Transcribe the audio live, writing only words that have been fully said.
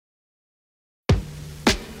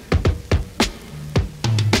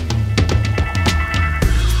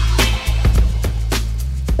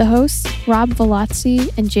The hosts, Rob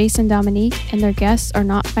Velazzi and Jason Dominique, and their guests are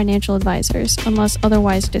not financial advisors unless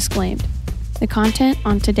otherwise disclaimed. The content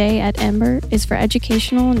on Today at Ember is for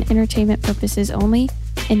educational and entertainment purposes only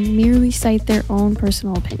and merely cite their own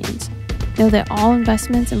personal opinions. Know that all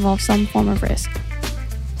investments involve some form of risk.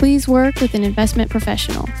 Please work with an investment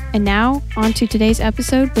professional. And now, on to today's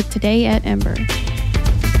episode with Today at Ember.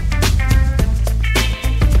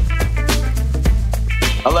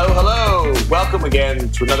 Hello. Welcome again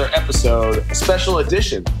to another episode, a special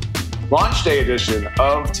edition, launch day edition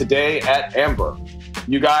of Today at Ember.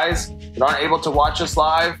 You guys that aren't able to watch us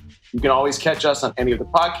live, you can always catch us on any of the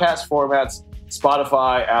podcast formats,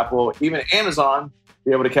 Spotify, Apple, even Amazon.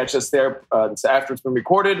 Be able to catch us there after it's been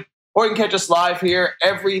recorded. Or you can catch us live here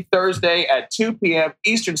every Thursday at 2 p.m.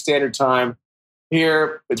 Eastern Standard Time.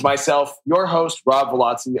 Here, it's myself, your host, Rob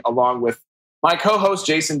Velazzi, along with my co-host,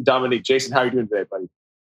 Jason Dominique. Jason, how are you doing today, buddy?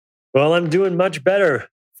 Well, I'm doing much better.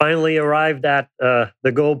 Finally arrived at the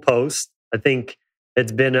goalpost. I think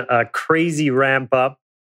it's been a crazy ramp up,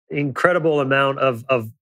 incredible amount of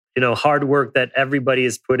hard work that everybody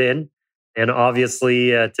has put in. And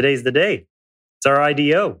obviously, today's the day. It's our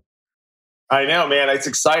IDO. I know, man. It's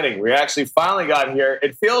exciting. We actually finally got here.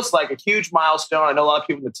 It feels like a huge milestone. I know a lot of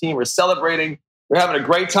people in the team are celebrating. We're having a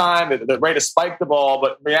great time. They're ready to spike the ball.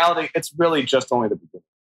 But in reality, it's really just only the beginning.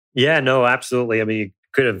 Yeah, no, absolutely. I mean, you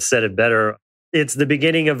could have said it better. It's the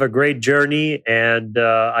beginning of a great journey. And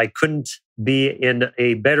I couldn't be in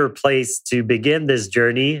a better place to begin this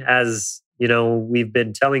journey. As you know, we've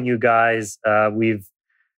been telling you guys, we've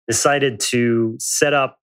decided to set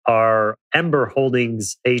up our Ember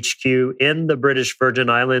Holdings HQ in the British Virgin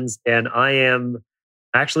Islands. And I am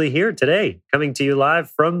actually here today, coming to you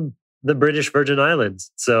live from the British Virgin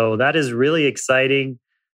Islands. So that is really exciting.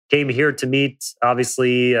 Came here to meet,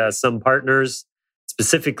 obviously, some partners,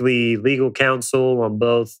 specifically legal counsel on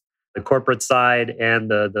both the corporate side and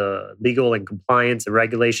the legal and compliance and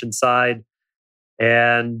regulation side.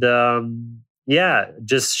 And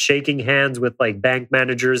just shaking hands with like bank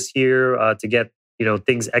managers here to get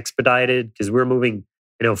things expedited, because we're moving,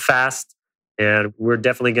 fast, and we're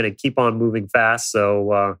definitely going to keep on moving fast.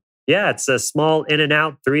 So, it's a small in and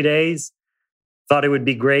out, 3 days. Thought it would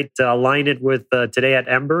be great to align it with Today at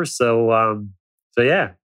Ember. So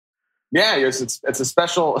yeah. Yeah, it's a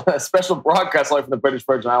special broadcast live from the British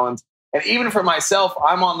Virgin Islands. And even for myself,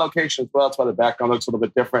 I'm on location as well. That's why the background looks a little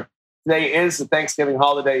bit different. Today is the Thanksgiving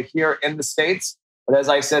holiday here in the States. But as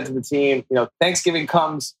I said to the team, Thanksgiving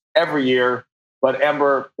comes every year. But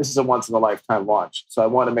Ember, this is a once-in-a-lifetime launch. So I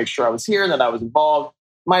wanted to make sure I was here and that I was involved.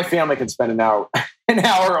 My family can spend an hour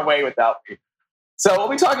away without me. So we'll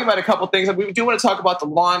be talking about a couple things. We do want to talk about the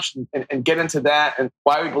launch and get into that and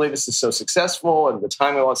why we believe this is so successful and the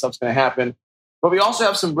timing all that stuff's going to happen. But we also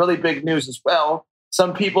have some really big news as well.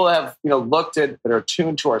 Some people have looked at that are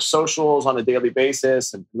tuned to our socials on a daily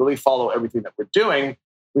basis and really follow everything that we're doing.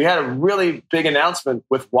 We had a really big announcement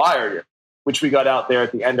with Wyre, which we got out there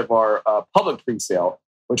at the end of our public pre-sale,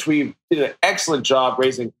 which we did an excellent job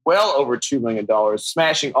raising well over $2 million,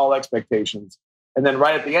 smashing all expectations. And then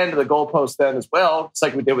right at the end of the goalpost then as well, just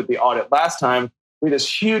like we did with the audit last time, we had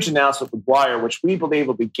this huge announcement with Wyre, which we believe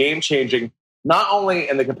will be game-changing, not only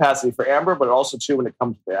in the capacity for Ember, but also too when it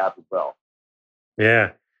comes to the app as well. Yeah.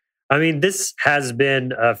 I mean, this has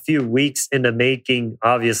been a few weeks in the making,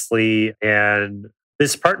 obviously. And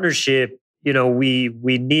this partnership, we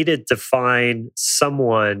needed to find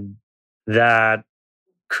someone that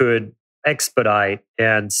could expedite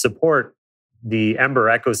and support the Ember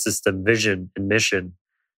ecosystem vision and mission.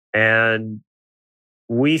 And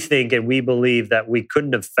we think and we believe that we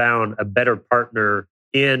couldn't have found a better partner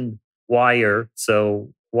in Wyre.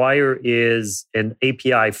 So Wyre is an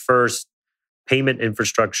API first payment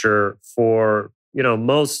infrastructure for,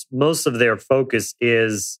 most of their focus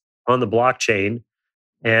is on the blockchain.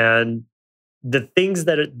 And the things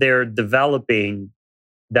that they're developing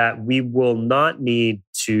that we will not need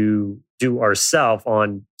to do ourselves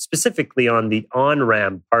on, specifically on the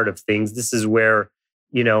on-ramp part of things. This is where,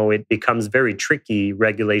 it becomes very tricky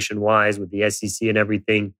regulation-wise with the SEC and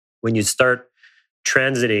everything. When you start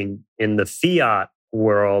transiting in the fiat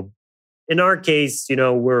world, in our case,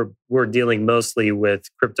 we're dealing mostly with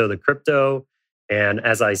crypto to crypto. And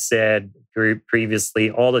as I said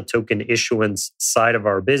previously, all the token issuance side of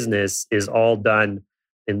our business is all done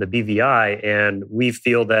in the BVI. And we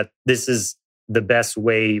feel that this is the best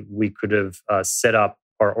way we could have set up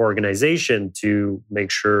our organization to make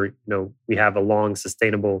sure, we have a long,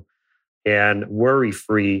 sustainable and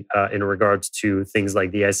worry-free in regards to things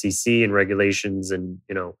like the SEC and regulations and,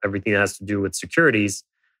 everything that has to do with securities.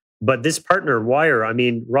 But this partner, Wire, I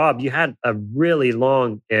mean, Rob, you had a really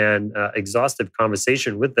long and exhaustive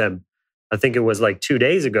conversation with them. I think it was like 2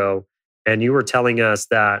 days ago. And you were telling us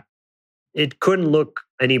that it couldn't look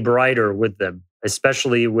any brighter with them,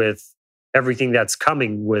 especially with everything that's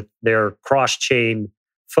coming with their cross-chain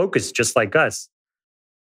focus, just like us.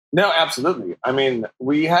 No, absolutely. I mean,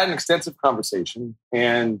 we had an extensive conversation.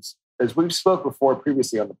 And as we've spoke before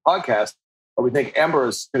previously on the podcast, what we think Ember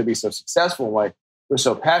is going to be so successful and why we're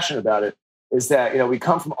so passionate about it is that, we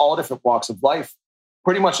come from all different walks of life,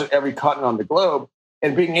 pretty much at every continent on the globe,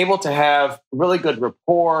 and being able to have really good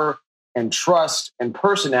rapport and trust and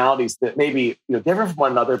personalities that may be different from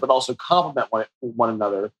one another, but also complement one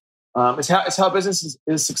another. Is how business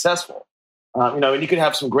is successful. And you can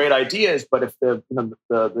have some great ideas, but if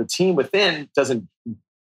the team within doesn't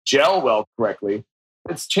gel well correctly,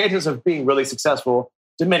 its chances of being really successful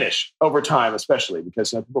diminish over time, especially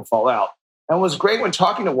because people fall out. And what was great when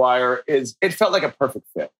talking to Wire is it felt like a perfect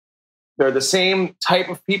fit. They're the same type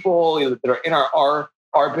of people that are in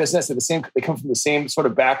our business. They come from the same sort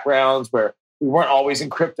of backgrounds where we weren't always in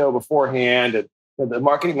crypto beforehand. And the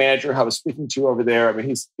marketing manager I was speaking to over there, I mean,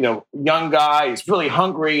 he's young guy. He's really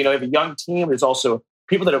hungry. They have a young team. There's also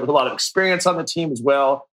people that have a lot of experience on the team as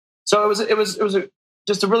well. So it was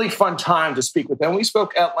just a really fun time to speak with them. We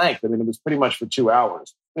spoke at length. I mean, it was pretty much for 2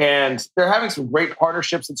 hours. And they're having some great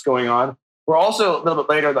partnerships that's going on. We're also a little bit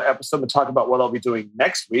later in the episode to talk about what I'll be doing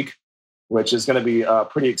next week, which is going to be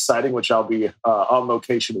pretty exciting, which I'll be on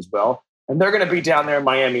location as well. And they're going to be down there in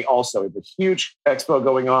Miami also. We have a huge expo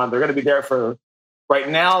going on. They're going to be there for, right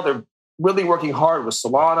now, they're really working hard with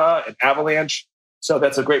Solana and Avalanche. So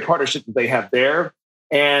that's a great partnership that they have there.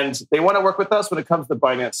 And they want to work with us when it comes to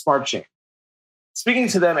Binance Smart Chain. Speaking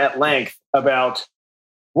to them at length about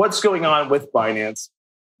what's going on with Binance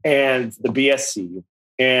and the BSC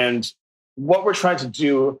and what we're trying to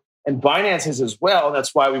do, and Binance is as well, and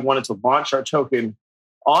that's why we wanted to launch our token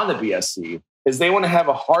on the BSC, is they want to have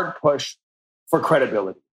a hard push for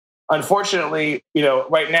credibility. Unfortunately,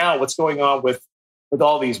 right now, what's going on with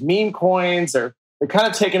all these meme coins, they're kind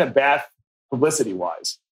of taking a bath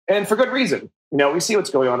publicity-wise, and for good reason. We see what's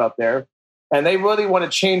going on out there, and they really want to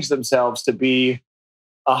change themselves to be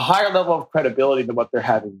a higher level of credibility than what they're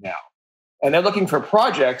having now. And they're looking for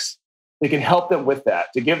projects that can help them with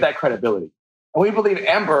that, to give that credibility. And we believe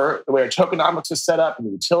Ember, the way our tokenomics is set up and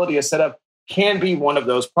the utility is set up, can be one of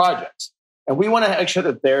those projects. And we want to make sure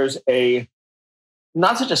that there's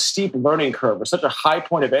not such a steep learning curve or such a high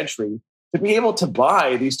point of entry to be able to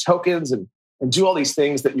buy these tokens and do all these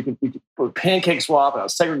things that you can pancake swap and how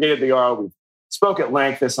segregated they are. We spoke at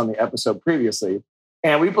length this on the episode previously.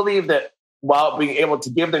 And we believe that while being able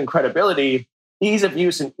to give them credibility, ease of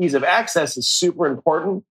use and ease of access is super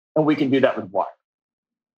important. And we can do that with Wire.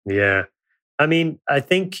 Yeah. I mean, I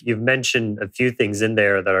think you've mentioned a few things in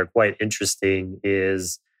there that are quite interesting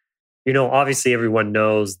is, obviously everyone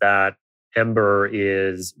knows that Ember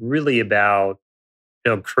is really about,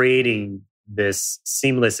 creating this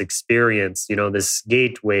seamless experience, this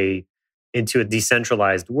gateway into a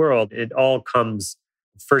decentralized world. It all comes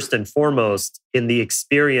first and foremost in the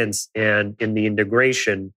experience and in the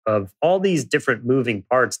integration of all these different moving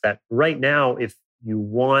parts that right now, if you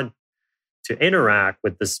want to interact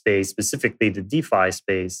with the space, specifically the DeFi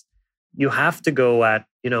space, you have to go at,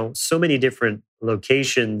 so many different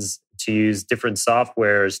locations to use different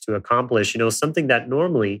softwares to accomplish, something that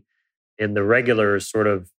normally in the regular sort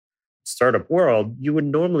of startup world, you would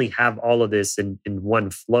normally have all of this in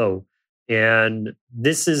one flow. And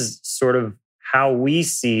this is sort of how we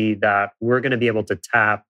see that we're going to be able to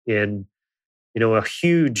tap in, a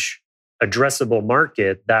huge addressable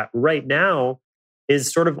market that right now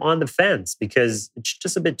is sort of on the fence because it's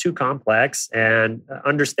just a bit too complex and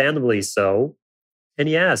understandably so. And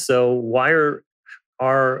yeah, so Wire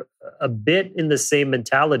are a bit in the same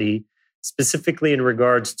mentality, specifically in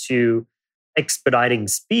regards to expediting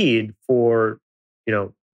speed for,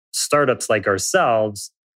 startups like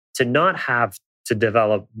ourselves to not have to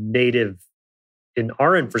develop native in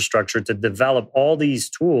our infrastructure to develop all these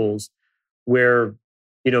tools where,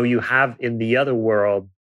 you have in the other world,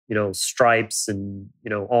 Stripes and,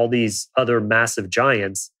 all these other massive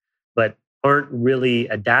giants, but aren't really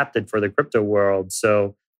adapted for the crypto world.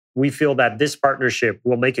 So we feel that this partnership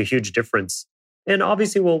will make a huge difference. And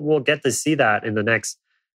obviously we'll get to see that in the next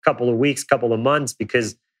couple of weeks, couple of months,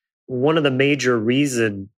 because one of the major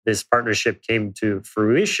reasons this partnership came to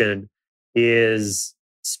fruition is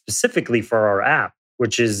specifically for our app,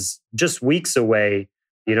 which is just weeks away.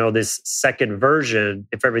 This second version,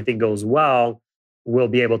 if everything goes well, we'll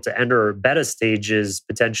be able to enter beta stages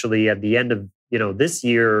potentially at the end of this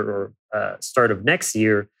year or start of next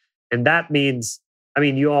year. And that means, I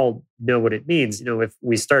mean, you all know what it means. If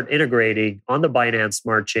we start integrating on the Binance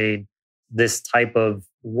Smart Chain this type of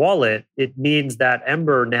wallet, it means that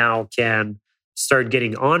Ember now can start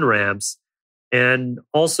getting on-ramps. And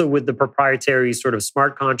also with the proprietary sort of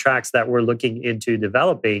smart contracts that we're looking into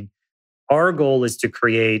developing, our goal is to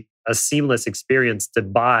create a seamless experience to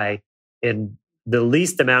buy in the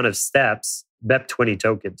least amount of steps BEP20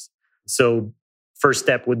 tokens. So first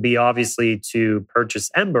step would be obviously to purchase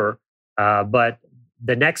Ember, but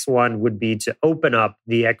the next one would be to open up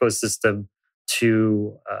the ecosystem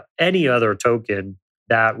to any other token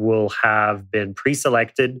that will have been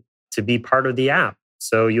pre-selected to be part of the app.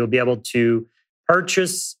 So you'll be able to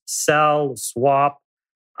purchase, sell, swap.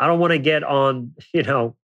 I don't want to get on,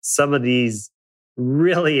 some of these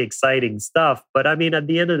really exciting stuff, but I mean, at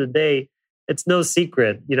the end of the day, it's no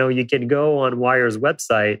secret. You can go on Wire's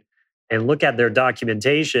website and look at their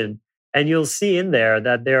documentation, and you'll see in there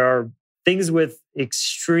that there are things with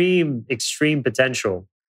extreme potential.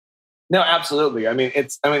 No, absolutely.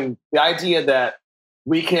 The idea that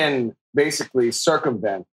we can basically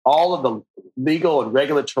circumvent all of the legal and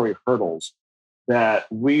regulatory hurdles that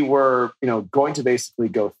we were, going to basically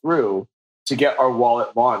go through to get our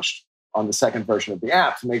wallet launched on the second version of the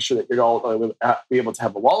app, to make sure that you're all be able to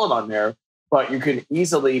have a wallet on there, but you can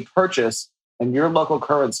easily purchase in your local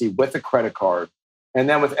currency with a credit card. And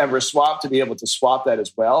then with Ember Swap, to be able to swap that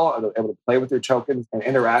as well, and able to play with your tokens and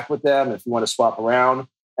interact with them if you want to swap around.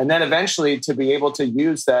 And then eventually to be able to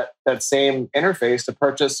use that same interface to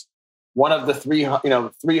purchase one of the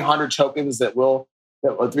 300 tokens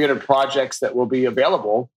 300 projects that will be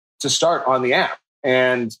available to start on the app.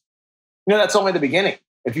 And, that's only the beginning.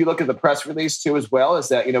 If you look at the press release too, as well, is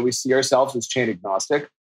that, we see ourselves as chain agnostic.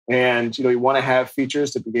 And, we want to have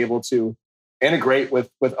features to be able to integrate with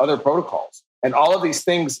other protocols. And all of these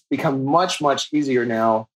things become much, much easier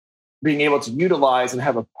now, being able to utilize and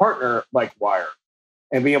have a partner like Wire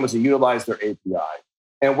and being able to utilize their API.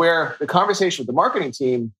 And where the conversation with the marketing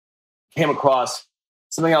team came across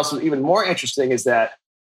something else was even more interesting is that,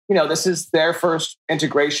 this is their first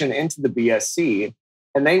integration into the BSC,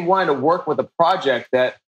 and they wanted to work with a project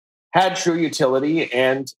that had true utility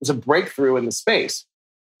and was a breakthrough in the space.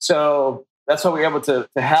 So that's why we were able to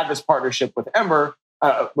have this partnership with Ember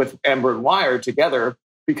and Wire together,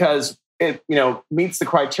 because it meets the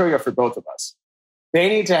criteria for both of us. They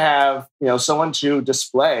need to have someone to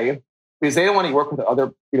display, because they don't want to work with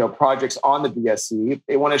other projects on the BSC.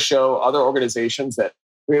 They want to show other organizations that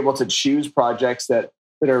they're able to choose projects that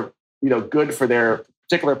are good for their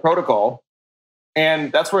particular protocol,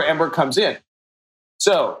 and that's where Ember comes in.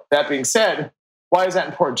 So that being said, why is that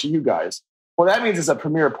important to you guys? Well, that means as a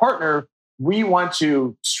premier partner, we want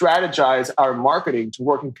to strategize our marketing to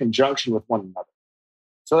work in conjunction with one another.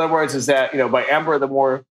 So in other words, is that by Ember, the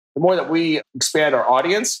more that we expand our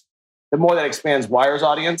audience, the more that expands Wire's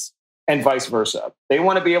audience, and vice versa. They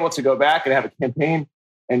want to be able to go back and have a campaign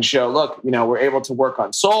and show, look, we're able to work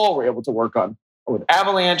on Sol, we're able to work with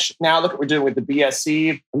Avalanche. Now look what we're doing with the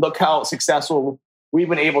BSC, and look how successful we've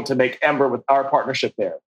been able to make Ember with our partnership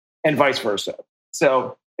there, and vice versa.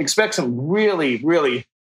 So expect some really, really,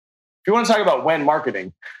 if you want to talk about when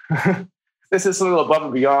marketing, this is a little above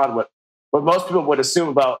and beyond what most people would assume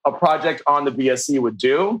about a project on the BSC would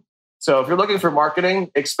do. So if you're looking for marketing,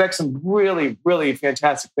 expect some really, really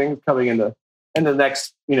fantastic things coming in the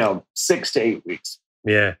next 6 to 8 weeks.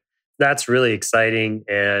 Yeah, that's really exciting.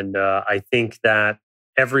 And I think that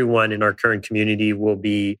everyone in our current community will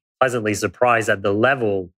be pleasantly surprised at the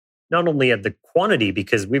level, not only at the quantity,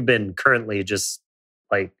 because we've been currently just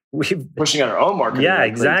we've pushing on our own marketing. Yeah,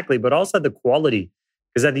 exactly. But also the quality.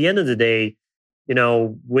 Because at the end of the day,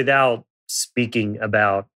 without speaking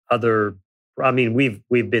about other,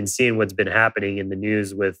 we've been seeing what's been happening in the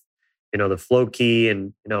news with, the Floki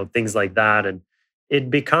and, things like that. And it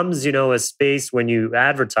becomes, a space when you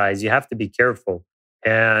advertise, you have to be careful.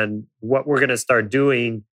 And what we're going to start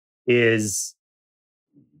doing is,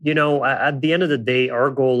 at the end of the day, our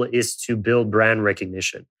goal is to build brand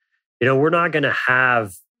recognition. We're not going to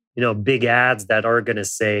have, big ads that are going to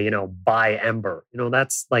say, buy Ember.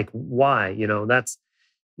 That's why,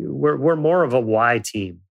 we're more of a why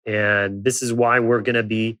team. And this is why we're going to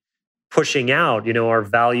be pushing out, our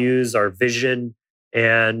values, our vision.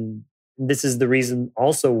 And this is the reason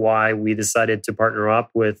also why we decided to partner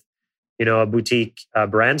up with, a boutique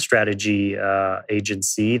brand strategy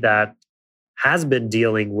agency that has been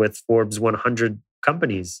dealing with Forbes 100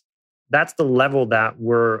 companies. That's the level that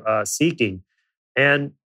we're seeking.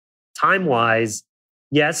 And time-wise,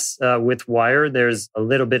 yes, with Wire, there's a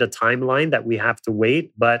little bit of timeline that we have to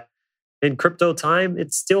wait. But in crypto time,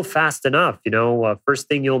 it's still fast enough. First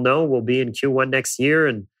thing you'll know will be in Q1 next year,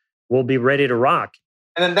 and we'll be ready to rock.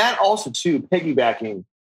 And then that also too, piggybacking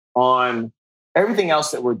on everything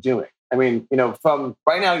else that we're doing. I mean, from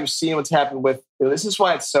right now, you're seeing what's happened with, this is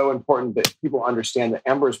why it's so important that people understand that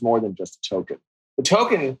Ember is more than just a token. The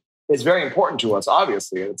token is very important to us,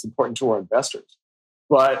 obviously, and it's important to our investors.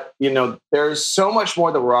 But, there's so much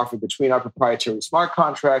more that we're offering between our proprietary smart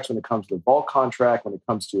contracts when it comes to the Vault contract, when it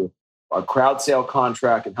comes to our crowd sale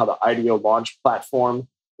contract, and how the IDO launch platform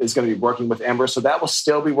is going to be working with Ember. So that will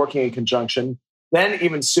still be working in conjunction. Then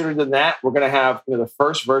even sooner than that, we're going to have the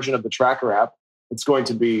first version of the Tracker app. It's going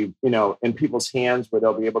to be, in people's hands where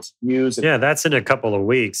they'll be able to use it. Yeah, that's in a couple of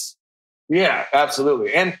weeks. Yeah,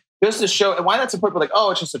 absolutely. And just to show, and why that's important, like,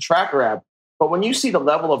 it's just a Tracker app. But when you see the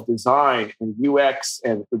level of design and UX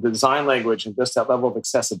and the design language and just that level of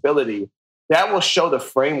accessibility, that will show the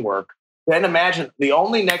framework. Then imagine the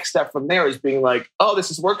only next step from there is being like, this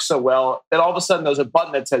has worked so well. Then all of a sudden there's a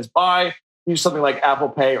button that says buy, use something like Apple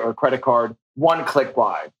Pay or a credit card, one click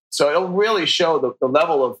buy. So it'll really show the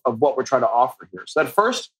level of what we're trying to offer here. So that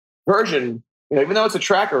first version, even though it's a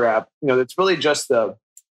Tracker app, it's really just the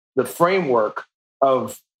framework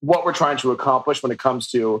of what we're trying to accomplish when it comes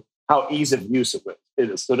to how ease of use it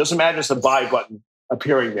is. So just imagine just a buy button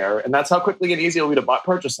appearing there, and that's how quickly and easy it'll be to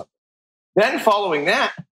purchase something. Then following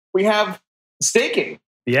that, we have staking.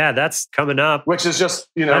 Yeah, that's coming up. Which is just,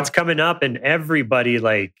 That's coming up, and everybody,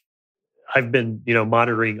 I've been,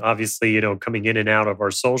 monitoring, obviously, coming in and out of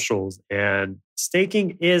our socials, and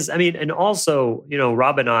staking is, and also,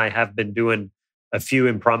 Rob and I have been doing a few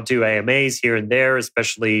impromptu AMAs here and there,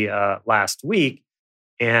 especially last week.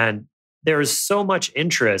 And there is so much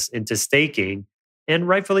interest into staking, and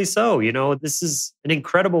rightfully so. This is an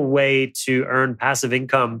incredible way to earn passive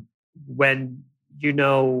income when,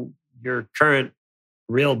 your current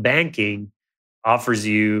real banking offers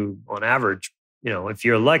you on average, if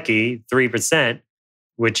you're lucky, 3%,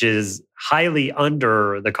 which is highly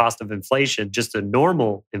under the cost of inflation, just a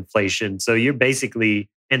normal inflation. So you're basically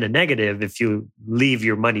in a negative if you leave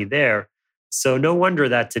your money there. So no wonder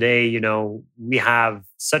that today, we have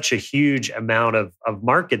such a huge amount of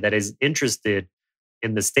market that is interested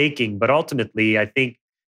in the staking. But ultimately, I think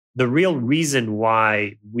the real reason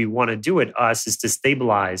why we want to do it, is to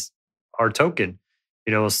stabilize our token,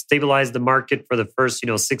 stabilize the market for the first,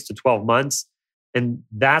 6 to 12 months. And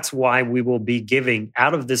that's why we will be giving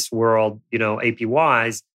out of this world,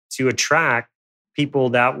 APYs to attract people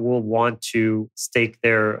that will want to stake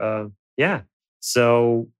their,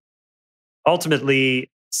 So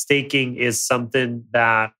ultimately, staking is something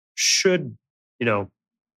that should,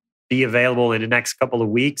 be available in the next couple of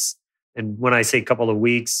weeks. And when I say couple of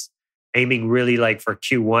weeks, aiming really for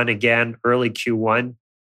Q1 again, early Q1.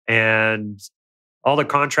 And all the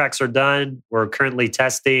contracts are done. We're currently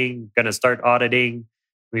testing, going to start auditing.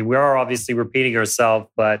 We are obviously repeating ourselves,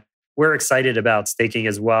 but we're excited about staking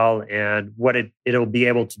as well and what it'll be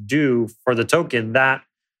able to do for the token that,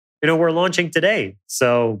 we're launching today.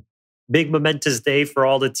 So big momentous day for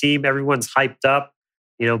all the team. Everyone's hyped up.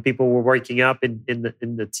 People were waking up in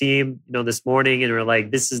the team, this morning, and we're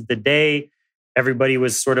like, this is the day. Everybody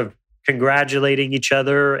was sort of congratulating each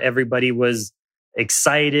other. Everybody was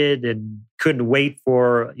excited and couldn't wait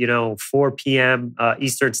for 4 p.m.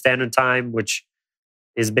 Eastern Standard Time, which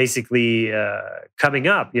is basically coming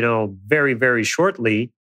up very, very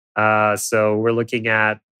shortly. So we're looking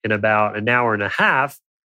at in about an hour and a half.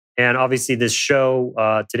 And obviously this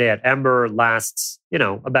show today at Ember lasts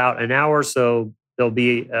about an hour, so there'll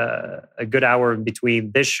be a good hour in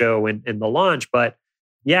between this show and the launch. But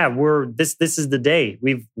yeah, this is the day.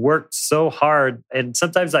 We've worked so hard. And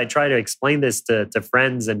sometimes I try to explain this to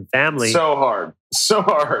friends and family. So hard.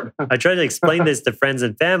 I try to explain this to friends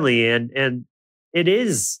and family. And it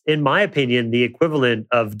is, in my opinion, the equivalent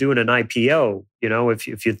of doing an IPO.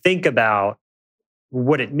 If you think about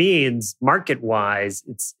what it means market-wise,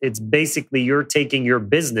 it's basically you're taking your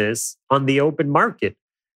business on the open market.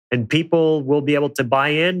 And people will be able to buy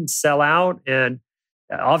in, sell out. And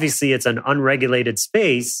obviously, it's an unregulated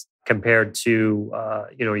space compared to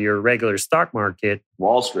your regular stock market.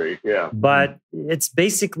 Wall Street, yeah. But it's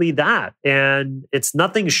basically that. And it's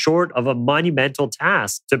nothing short of a monumental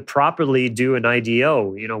task to properly do an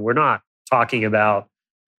IDO. We're not talking about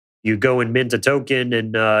you go and mint a token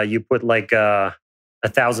and you put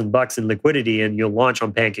 $1,000 in liquidity and you'll launch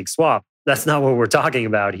on PancakeSwap. That's not what we're talking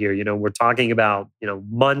about here. We're talking about,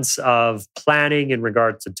 months of planning in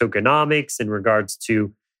regards to tokenomics, in regards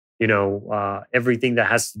to, everything that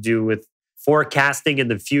has to do with forecasting in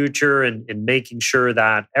the future and making sure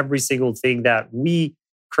that every single thing that we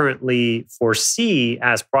currently foresee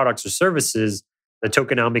as products or services, the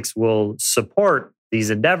tokenomics will support these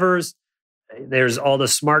endeavors. There's all the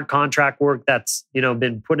smart contract work that's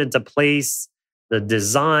been put into place, the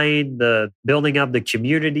design, the building of the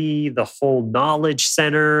community, the whole knowledge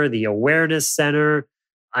center, the awareness center.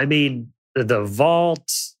 I mean, the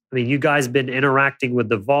vault. I mean, you guys been interacting with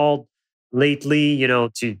the vault lately,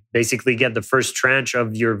 to basically get the first tranche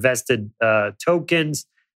of your vested tokens.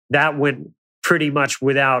 That went pretty much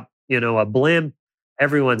without, a blimp.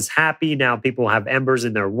 Everyone's happy. Now people have Embers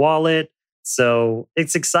in their wallet. So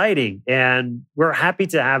it's exciting. And we're happy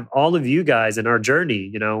to have all of you guys in our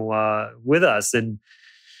journey, with us. And,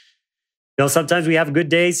 sometimes we have good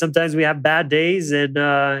days, sometimes we have bad days. And,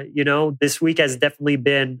 this week has definitely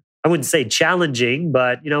been, I wouldn't say challenging,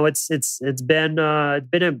 but, it's been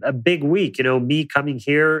a big week. Me coming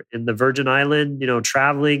here in the Virgin Island,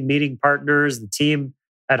 traveling, meeting partners, the team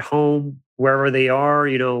at home, wherever they are,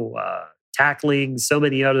 tackling so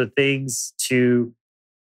many other things to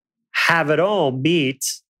have it all meet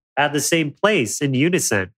at the same place in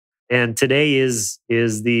unison. And today is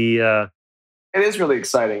the... It is really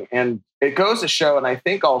exciting. And it goes to show, and I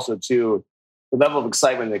think also to the level of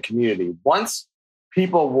excitement in the community. Once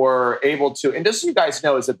people were able to, and just so you guys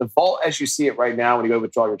know, is that the vault, as you see it right now, when you go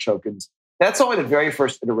withdraw your tokens, that's only the very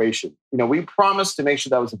first iteration. We promised to make sure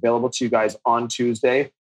that was available to you guys on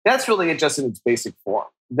Tuesday. That's really it just in its basic form.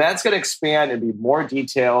 That's going to expand and be more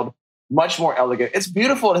detailed, much more elegant. It's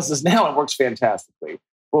beautiful as it is now and works fantastically.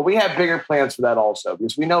 But we have bigger plans for that also,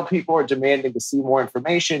 because we know people are demanding to see more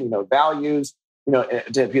information, values,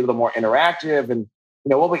 to be a little more interactive, and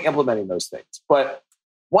we'll be implementing those things. But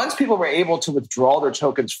once people were able to withdraw their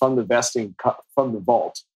tokens from the vesting from the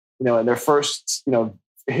vault, and their first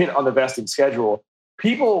hit on the vesting schedule,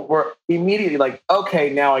 people were immediately like, okay,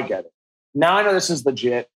 now I get it. Now I know this is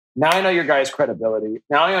legit. Now I know your guys' credibility.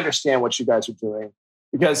 Now I understand what you guys are doing.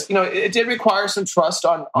 Because, it did require some trust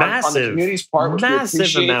on the community's part. Which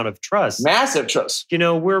massive amount of trust. Massive trust.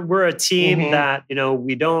 We're a team that,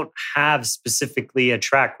 we don't have specifically a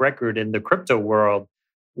track record in the crypto world.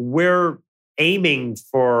 We're aiming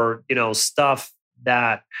for, stuff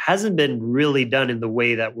that hasn't been really done in the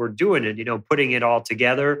way that we're doing it, putting it all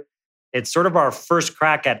together. It's sort of our first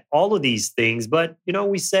crack at all of these things. But,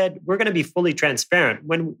 we said we're going to be fully transparent.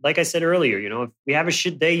 When, like I said earlier, if we have a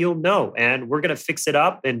shit day, you'll know. And we're going to fix it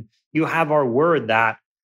up. And you have our word that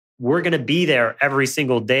we're going to be there every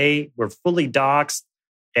single day. We're fully doxed.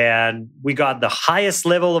 And we got the highest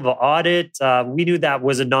level of audit. We knew that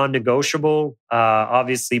was a non-negotiable,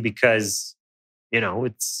 obviously, because,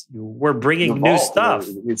 we're bringing new stuff.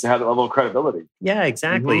 It needs to have that level of credibility. Yeah,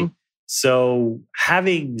 exactly. So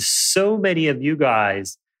having so many of you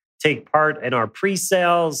guys take part in our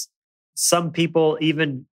pre-sales, some people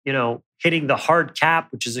even, hitting the hard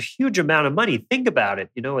cap, which is a huge amount of money. Think about it.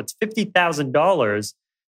 It's $50,000.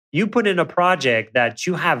 You put in a project that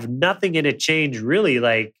you have nothing in exchange really,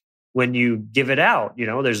 like when you give it out.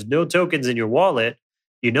 There's no tokens in your wallet.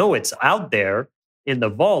 It's out there in the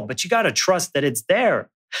vault, but you got to trust that it's there.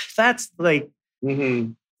 That's like...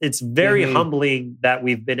 It's very humbling that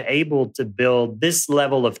we've been able to build this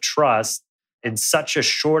level of trust in such a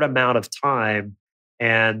short amount of time.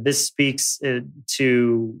 And this speaks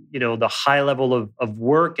to, the high level of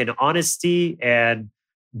work and honesty and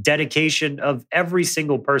dedication of every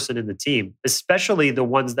single person in the team, especially the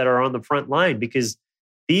ones that are on the front line, because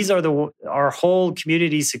these are our whole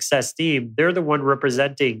community success team. They're the one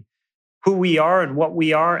representing who we are and what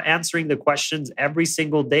we are, answering the questions every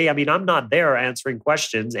single day. I mean, I'm not there answering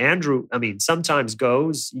questions. Andrew, sometimes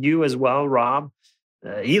goes. You as well, Rob.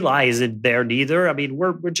 Eli isn't there neither. I mean,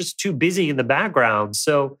 we're just too busy in the background.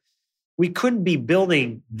 So we couldn't be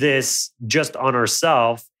building this just on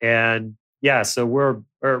ourselves. And yeah, so we're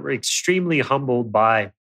extremely humbled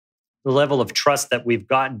by the level of trust that we've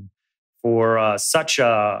gotten for such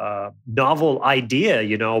a novel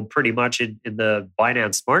idea, pretty much in the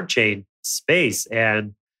Binance Smart Chain space.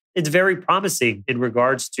 And it's very promising in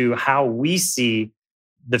regards to how we see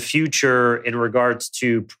the future in regards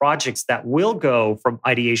to projects that will go from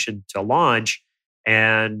ideation to launch,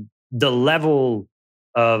 and the level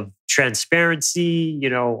of transparency,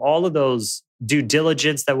 all of those due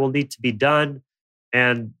diligence that will need to be done.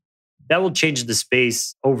 And that will change the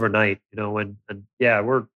space overnight, and yeah,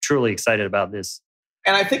 we're truly excited about this.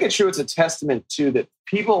 And I think it's true. It's a testament to that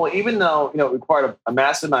people, even though, it required a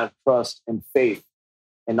massive amount of trust and faith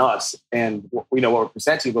in us and we know what we're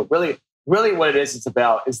presenting, but really what it's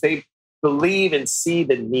about is they believe and see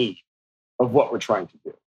the need of what we're trying to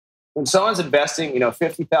do. When someone's investing,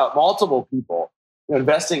 50,000, multiple people,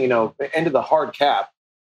 investing, into the hard cap,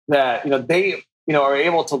 that, they are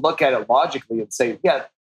able to look at it logically and say, yeah,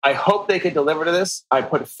 I hope they can deliver to this. I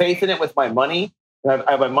put faith in it with my money. And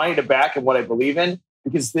I have my money to back in what I believe in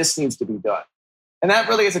because this needs to be done. And that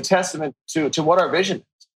really is a testament to what our vision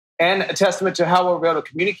is and a testament to how we're able to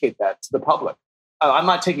communicate that to the public. I'm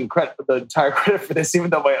not taking the entire credit for this,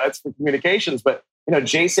 even though it's for communications, but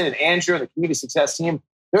Jason and Andrew and the community success team,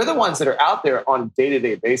 they're the ones that are out there on a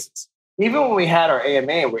day-to-day basis. Even when we had our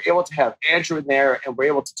AMA, we're able to have Andrew in there and we're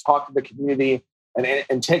able to talk to the community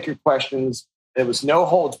and take your questions. There was no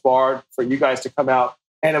holds barred for you guys to come out.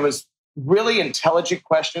 And it was really intelligent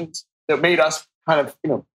questions that made us kind of,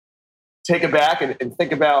 take it back and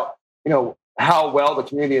think about, how well the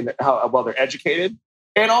community and how well they're educated.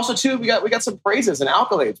 And also too, we got some praises and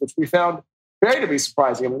accolades, which we found very to be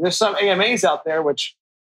surprising. I mean, there's some AMAs out there which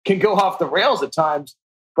can go off the rails at times,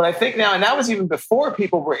 but I think now, and that was even before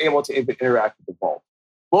people were able to interact with the vault.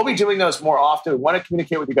 We'll be doing those more often. We want to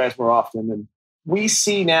communicate with you guys more often. And we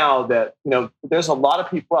see now that, there's a lot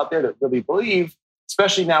of people out there that really believe,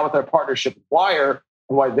 especially now with our partnership with Wire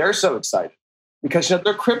and why they're so excited because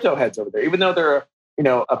they're crypto heads over there, even though they're,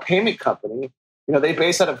 a payment company, they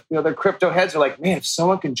base out of, their crypto heads are like, man, if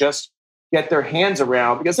someone can just get their hands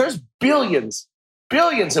around, because there's billions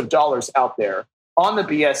of dollars out there on the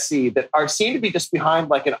BSC that are seen to be just behind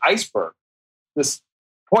like an iceberg, this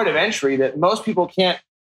point of entry that most people can't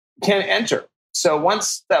enter. So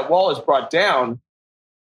once that wall is brought down,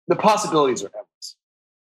 the possibilities are endless.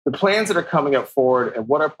 The plans that are coming up forward and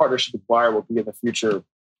what our partnership with Wire will be in the future,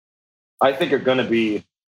 I think are going to be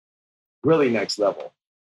really next level.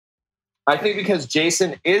 I think because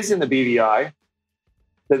Jason is in the BVI,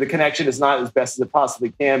 that the connection is not as best as it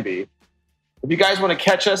possibly can be. If you guys want to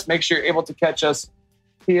catch us, make sure you're able to catch us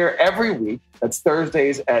here every week. That's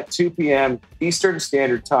Thursdays at 2 p.m. Eastern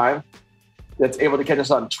Standard Time. That's able to catch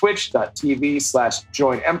us on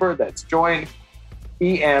twitch.tv/joinember. That's join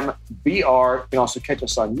EMBR. You can also catch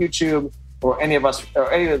us on YouTube or any of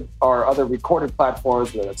our other recorded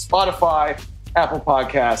platforms, whether it's Spotify, Apple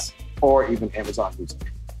Podcasts, or even Amazon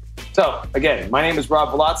Music. So again, my name is Rob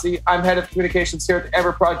Velazzi. I'm head of communications here at the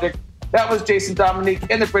Ember Project. That was Jason Dominique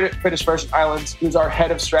in the British Virgin Islands, who's our head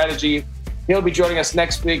of strategy. He'll be joining us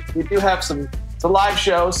next week. We do have it's a live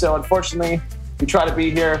show, so unfortunately, we try to be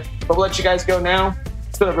here, but we'll let you guys go now.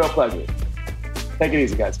 It's been a real pleasure. Take it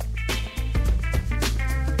easy, guys.